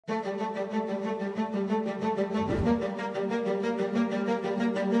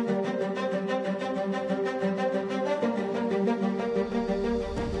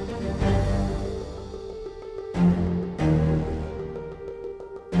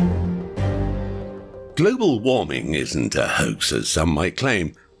Global warming isn't a hoax, as some might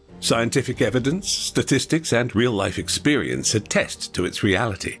claim. Scientific evidence, statistics, and real-life experience attest to its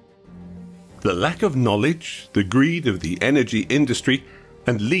reality. The lack of knowledge, the greed of the energy industry,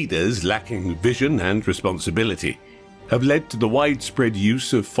 and leaders lacking vision and responsibility have led to the widespread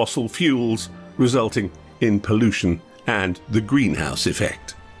use of fossil fuels, resulting in pollution and the greenhouse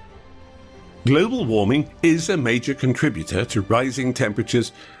effect. Global warming is a major contributor to rising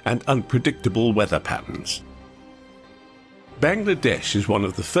temperatures and unpredictable weather patterns. Bangladesh is one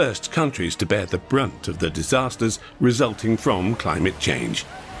of the first countries to bear the brunt of the disasters resulting from climate change.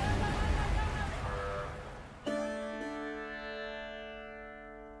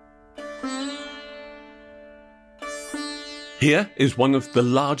 Here is one of the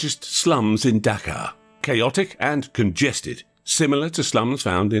largest slums in Dhaka, chaotic and congested, similar to slums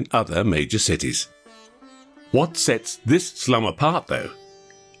found in other major cities. What sets this slum apart, though,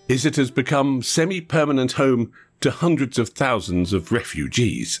 is it has become semi-permanent home to hundreds of thousands of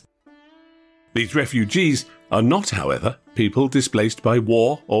refugees. These refugees are not, however, people displaced by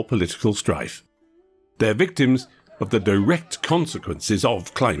war or political strife. They're victims of the direct consequences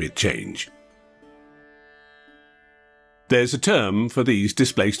of climate change. There's a term for these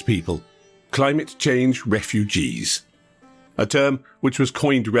displaced people: climate change refugees. A term which was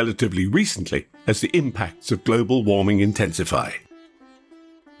coined relatively recently as the impacts of global warming intensify.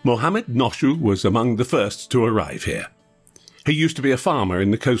 Mohammed Noshu was among the first to arrive here. He used to be a farmer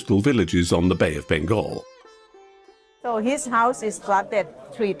in the coastal villages on the Bay of Bengal. So his house is flooded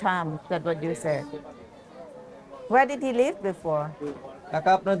 3 times, that's what you said. Where did he live before?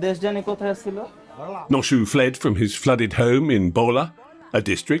 Noshu fled from his flooded home in Bola, a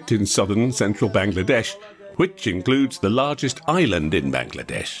district in southern central Bangladesh, which includes the largest island in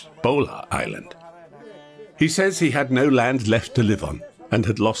Bangladesh, Bola Island. He says he had no land left to live on and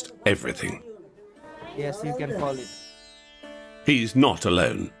had lost everything. Yes, you can call it. He's not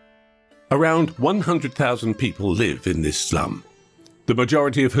alone. Around 100,000 people live in this slum, the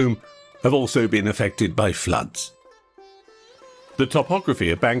majority of whom have also been affected by floods. The topography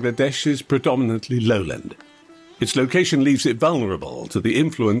of Bangladesh is predominantly lowland. Its location leaves it vulnerable to the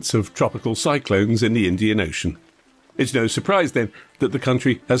influence of tropical cyclones in the Indian Ocean. It's no surprise, then, that the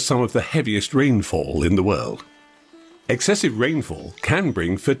country has some of the heaviest rainfall in the world. Excessive rainfall can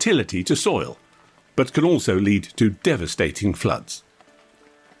bring fertility to soil, but can also lead to devastating floods.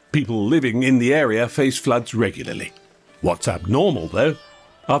 People living in the area face floods regularly. What's abnormal, though,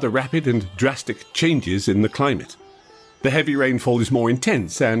 are the rapid and drastic changes in the climate. The heavy rainfall is more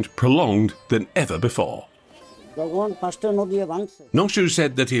intense and prolonged than ever before. Noshu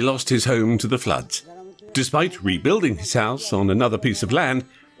said that he lost his home to the floods. Despite rebuilding his house on another piece of land,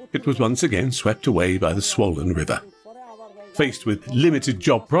 it was once again swept away by the swollen river. Faced with limited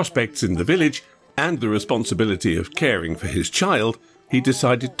job prospects in the village and the responsibility of caring for his child, he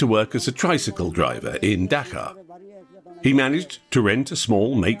decided to work as a tricycle driver in Dhaka. He managed to rent a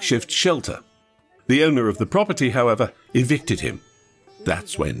small makeshift shelter. The owner of the property, however, evicted him.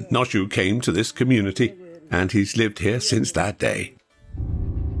 That's when Noshu came to this community, and he's lived here since that day.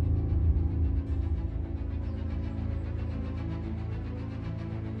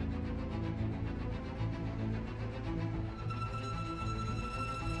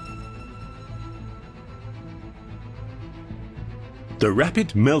 The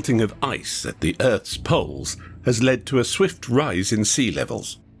rapid melting of ice at the Earth's poles has led to a swift rise in sea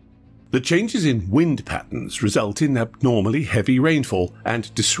levels. The changes in wind patterns result in abnormally heavy rainfall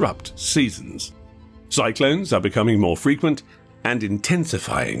and disrupt seasons. Cyclones are becoming more frequent and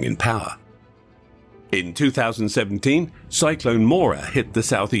intensifying in power. In 2017, Cyclone Mora hit the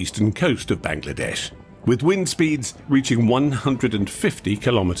southeastern coast of Bangladesh, with wind speeds reaching 150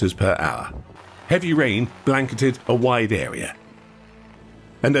 kilometers per hour. Heavy rain blanketed a wide area,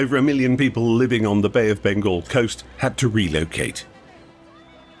 and over 1 million people living on the Bay of Bengal coast had to relocate.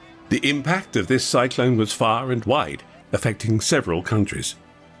 The impact of this cyclone was far and wide, affecting several countries.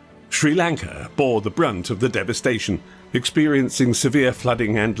 Sri Lanka bore the brunt of the devastation, experiencing severe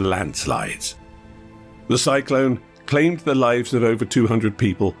flooding and landslides. The cyclone claimed the lives of over 200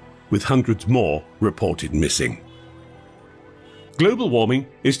 people, with hundreds more reported missing. Global warming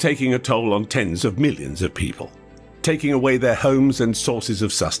is taking a toll on tens of millions of people, taking away their homes and sources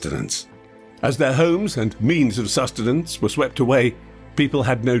of sustenance. As their homes and means of sustenance were swept away, people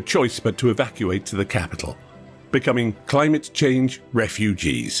had no choice but to evacuate to the capital, becoming climate change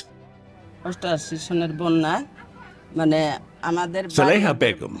refugees. Saleha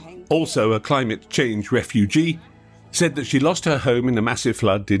Begum, also a climate change refugee, said that she lost her home in a massive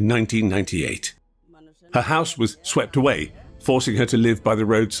flood in 1998. Her house was swept away, forcing her to live by the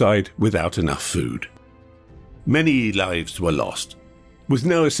roadside without enough food. Many lives were lost. With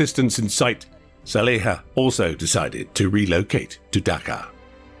no assistance in sight, Saleha also decided to relocate to Dhaka.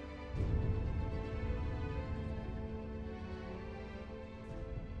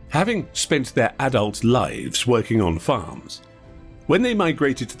 Having spent their adult lives working on farms, when they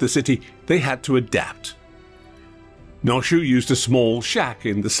migrated to the city, they had to adapt. Noshu used a small shack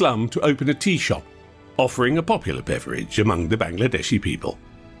in the slum to open a tea shop, offering a popular beverage among the Bangladeshi people.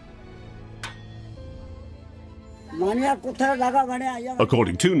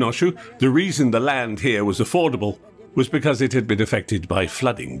 According to Noshu, the reason the land here was affordable was because it had been affected by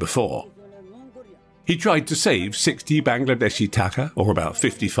flooding before. He tried to save 60 Bangladeshi taka, or about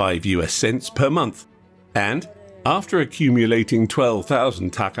 55 US cents per month, and after accumulating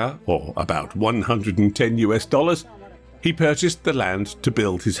 12,000 taka, or about 110 US dollars, he purchased the land to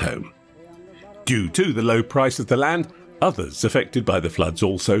build his home. Due to the low price of the land, others affected by the floods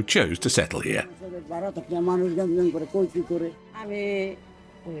also chose to settle here.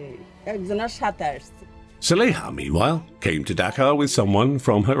 Saleha, meanwhile, came to Dhaka with someone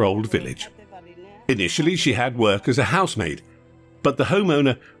from her old village. Initially, she had work as a housemaid, but the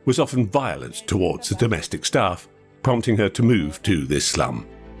homeowner was often violent towards the domestic staff, prompting her to move to this slum.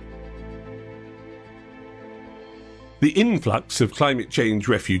 The influx of climate change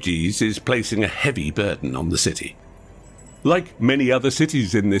refugees is placing a heavy burden on the city. Like many other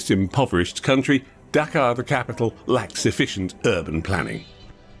cities in this impoverished country, Dhaka, the capital, lacks efficient urban planning.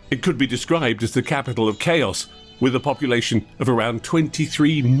 It could be described as the capital of chaos, with a population of around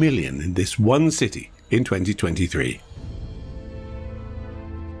 23 million in this one city in 2023.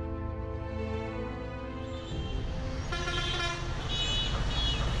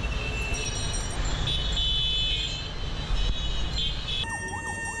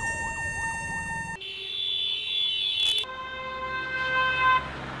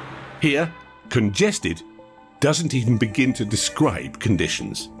 Here, congested doesn't even begin to describe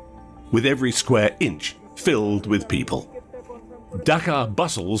conditions, with every square inch filled with people. Dhaka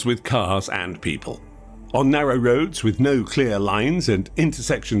bustles with cars and people. On narrow roads with no clear lines and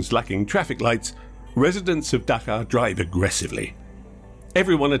intersections lacking traffic lights, residents of Dhaka drive aggressively.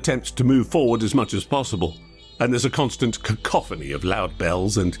 Everyone attempts to move forward as much as possible, and there's a constant cacophony of loud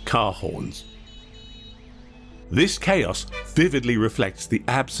bells and car horns. This chaos vividly reflects the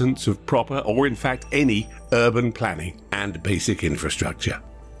absence of proper, or in fact any, urban planning and basic infrastructure.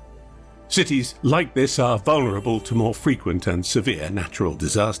 Cities like this are vulnerable to more frequent and severe natural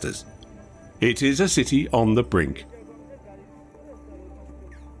disasters. It is a city on the brink.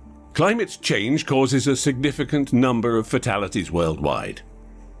 Climate change causes a significant number of fatalities worldwide.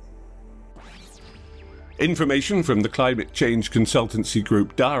 Information from the climate change consultancy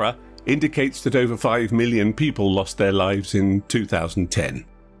group DARA indicates that over 5 million people lost their lives in 2010.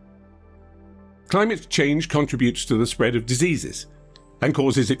 Climate change contributes to the spread of diseases and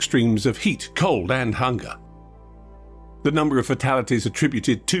causes extremes of heat, cold, and hunger. The number of fatalities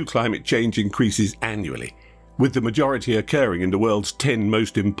attributed to climate change increases annually, with the majority occurring in the world's 10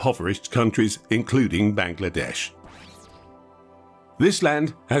 most impoverished countries, including Bangladesh. This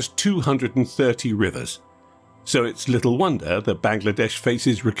land has 230 rivers, so it's little wonder that Bangladesh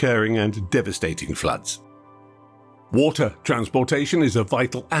faces recurring and devastating floods. Water transportation is a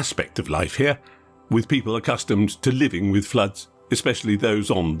vital aspect of life here, with people accustomed to living with floods, especially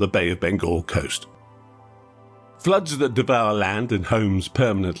those on the Bay of Bengal coast. Floods that devour land and homes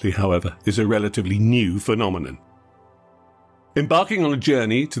permanently, however, is a relatively new phenomenon. Embarking on a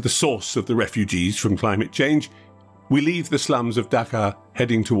journey to the source of the refugees from climate change, we leave the slums of Dhaka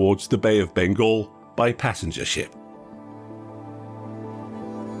heading towards the Bay of Bengal by passenger ship.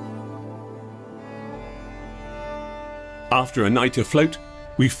 After a night afloat,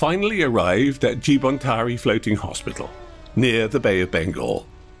 we finally arrived at Jibontari Floating Hospital, near the Bay of Bengal,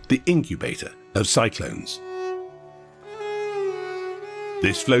 the incubator of cyclones.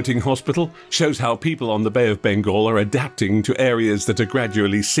 This floating hospital shows how people on the Bay of Bengal are adapting to areas that are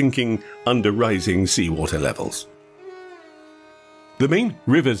gradually sinking under rising seawater levels. The main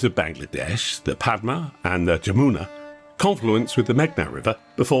rivers of Bangladesh, the Padma and the Jamuna, confluence with the Meghna River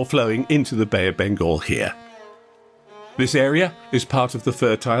before flowing into the Bay of Bengal here. This area is part of the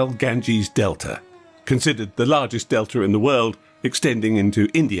fertile Ganges Delta, considered the largest delta in the world, extending into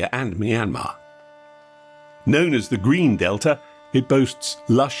India and Myanmar. Known as the Green Delta, it boasts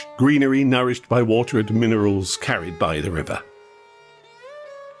lush greenery nourished by water and minerals carried by the river.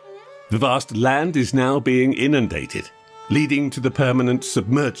 The vast land is now being inundated, leading to the permanent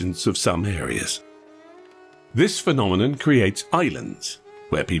submergence of some areas. This phenomenon creates islands,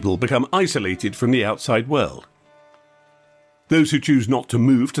 where people become isolated from the outside world. Those who choose not to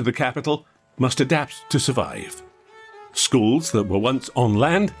move to the capital must adapt to survive. Schools that were once on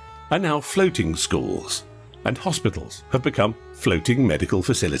land are now floating schools, and hospitals have become floating medical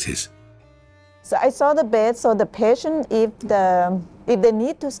facilities. So I saw the bed, so the patient, if they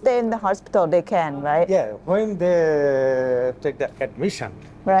need to stay in the hospital, they can, right? Yeah, when they take the admission,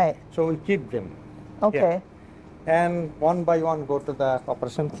 Right. so we keep them. Okay. Yeah. And one by one go to the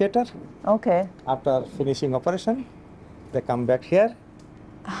operation theater. Okay. After finishing operation, they come back here.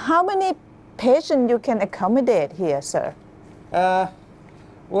 How many patients you can accommodate here, sir?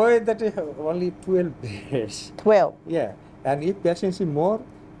 Well, that is only 12 beds. 12. Yeah, and if patients is more,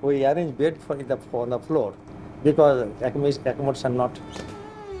 we arrange bed on the floor because accommodation not.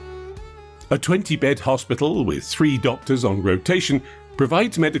 A 20-bed hospital with 3 doctors on rotation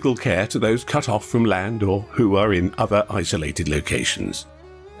provides medical care to those cut off from land or who are in other isolated locations.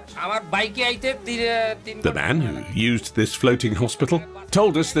 The man who used this floating hospital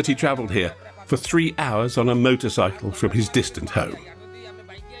told us that he travelled here for 3 hours on a motorcycle from his distant home.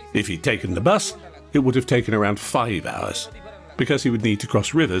 If he'd taken the bus, it would have taken around 5 hours, because he would need to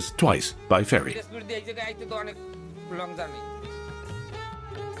cross rivers twice by ferry.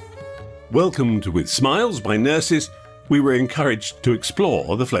 Welcomed with smiles by nurses, we were encouraged to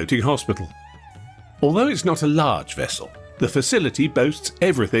explore the floating hospital. Although it's not a large vessel, the facility boasts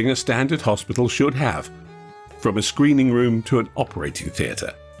everything a standard hospital should have, from a screening room to an operating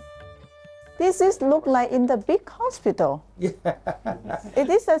theatre. This look like in the big hospital. Yeah. It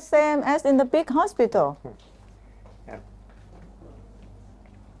is the same as in the big hospital. Yeah.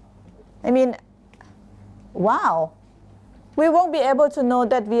 I mean, wow. We won't be able to know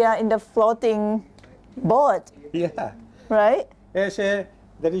that we are in the floating boat, Yeah. right? There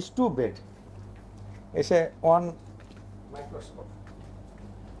is 2 beds. It's one microscope.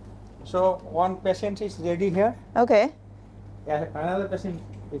 So one patient is ready here, Okay. and another patient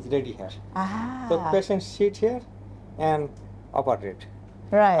is ready here. Ah, So patient sit here and operate.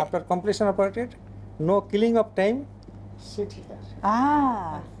 right. After completion operated, no killing of time, sit here.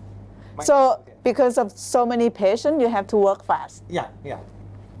 Ah. So because of so many patients, you have to work fast. Yeah, yeah.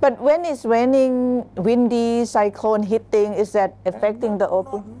 But when it's raining, windy, cyclone hitting, is that affecting the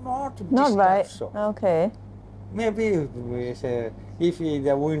open? Not Not right. So. Okay. Maybe we say if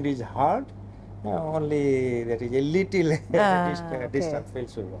the wind is hard, only there is a little okay. distance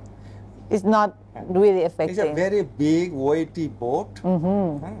feels so. It's not really It's a affecting. very big, weighty boat.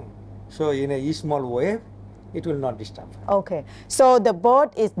 So in a small wave, it will not disturb. Okay. So the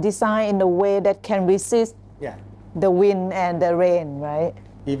boat is designed in a way that can resist Yeah. the wind and the rain, right?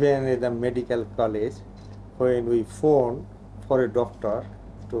 Even in the medical college, when we phone for a doctor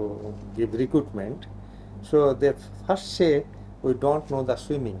to give recruitment, so they first say, we don't know the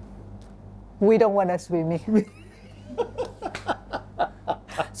swimming. We don't want to swimming.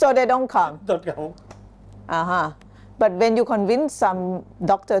 So they don't come. Don't come. Uh-huh. But when you convince some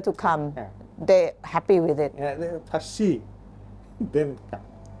doctor to come, Yeah. they're happy with it. Yeah, they first see, then come.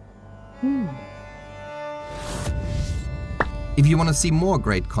 If you want to see more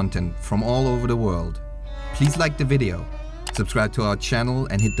great content from all over the world, please like the video, subscribe to our channel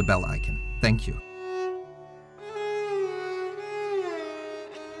and hit the bell icon. Thank you.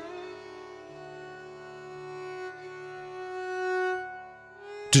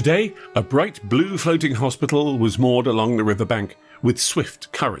 Today, a bright blue floating hospital was moored along the riverbank with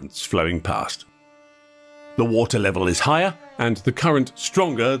swift currents flowing past. The water level is higher and the current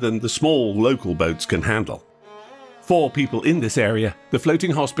stronger than the small local boats can handle. For people in this area, the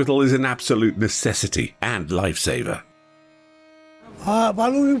floating hospital is an absolute necessity and lifesaver.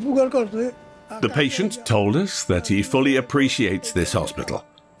 The patient told us that he fully appreciates this hospital.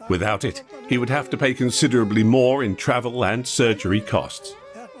 Without it, he would have to pay considerably more in travel and surgery costs.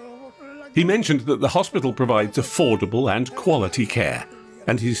 He mentioned that the hospital provides affordable and quality care,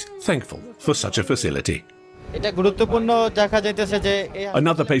 and he's thankful for such a facility.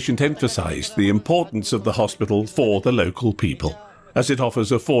 Another patient emphasized the importance of the hospital for the local people, as it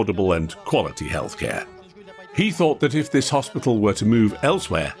offers affordable and quality healthcare. He thought that if this hospital were to move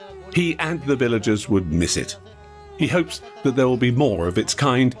elsewhere, he and the villagers would miss it. He hopes that there will be more of its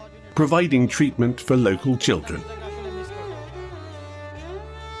kind, providing treatment for local children.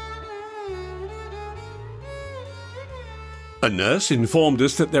 A nurse informed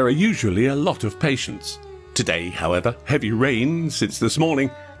us that there are usually a lot of patients. Today, however, heavy rain since this morning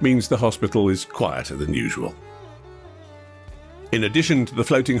means the hospital is quieter than usual. In addition to the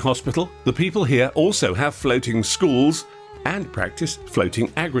floating hospital, the people here also have floating schools and practice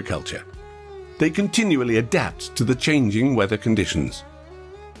floating agriculture. They continually adapt to the changing weather conditions.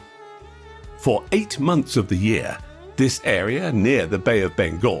 For 8 months of the year, this area near the Bay of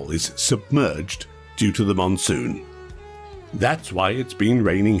Bengal is submerged due to the monsoon. That's why it's been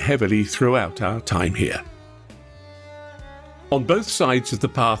raining heavily throughout our time here. On both sides of the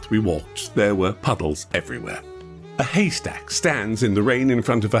path we walked, there were puddles everywhere. A haystack stands in the rain in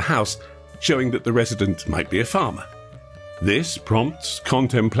front of a house, showing that the resident might be a farmer. This prompts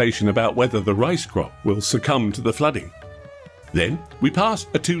contemplation about whether the rice crop will succumb to the flooding. Then we pass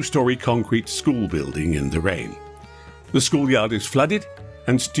a 2-story concrete school building in the rain. The schoolyard is flooded,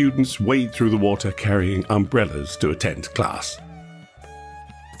 and students wade through the water carrying umbrellas to attend class.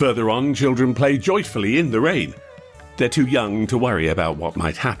 Further on, children play joyfully in the rain. They're too young to worry about what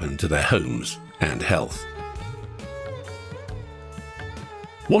might happen to their homes and health.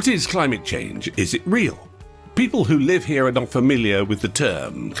 What is climate change? Is it real? People who live here are not familiar with the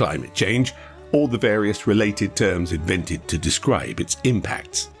term climate change or the various related terms invented to describe its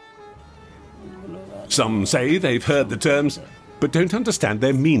impacts. Some say they've heard the terms but don't understand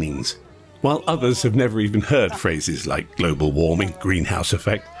their meanings, while others have never even heard phrases like global warming, greenhouse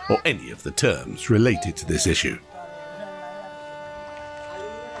effect, or any of the terms related to this issue.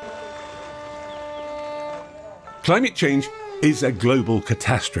 Climate change is a global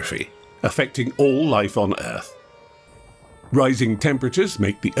catastrophe affecting all life on Earth. Rising temperatures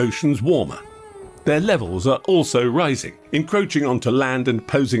make the oceans warmer. Their levels are also rising, encroaching onto land and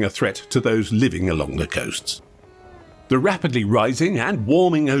posing a threat to those living along the coasts. The rapidly rising and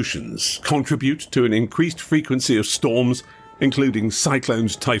warming oceans contribute to an increased frequency of storms, including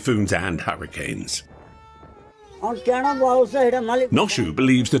cyclones, typhoons, and hurricanes. Noshu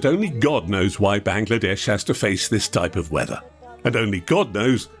believes that only God knows why Bangladesh has to face this type of weather, and only God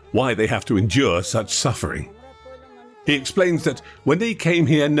knows why they have to endure such suffering. He explains that when they came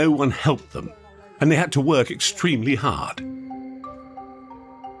here, no one helped them, and they had to work extremely hard.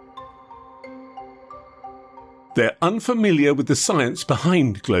 They're unfamiliar with the science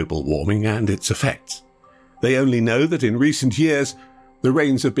behind global warming and its effects. They only know that in recent years, the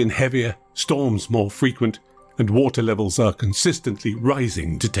rains have been heavier, storms more frequent, and water levels are consistently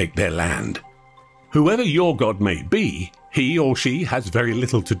rising to take their land. Whoever your God may be, he or she has very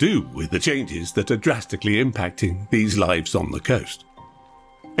little to do with the changes that are drastically impacting these lives on the coast.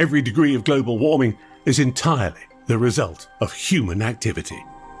 Every degree of global warming is entirely the result of human activity.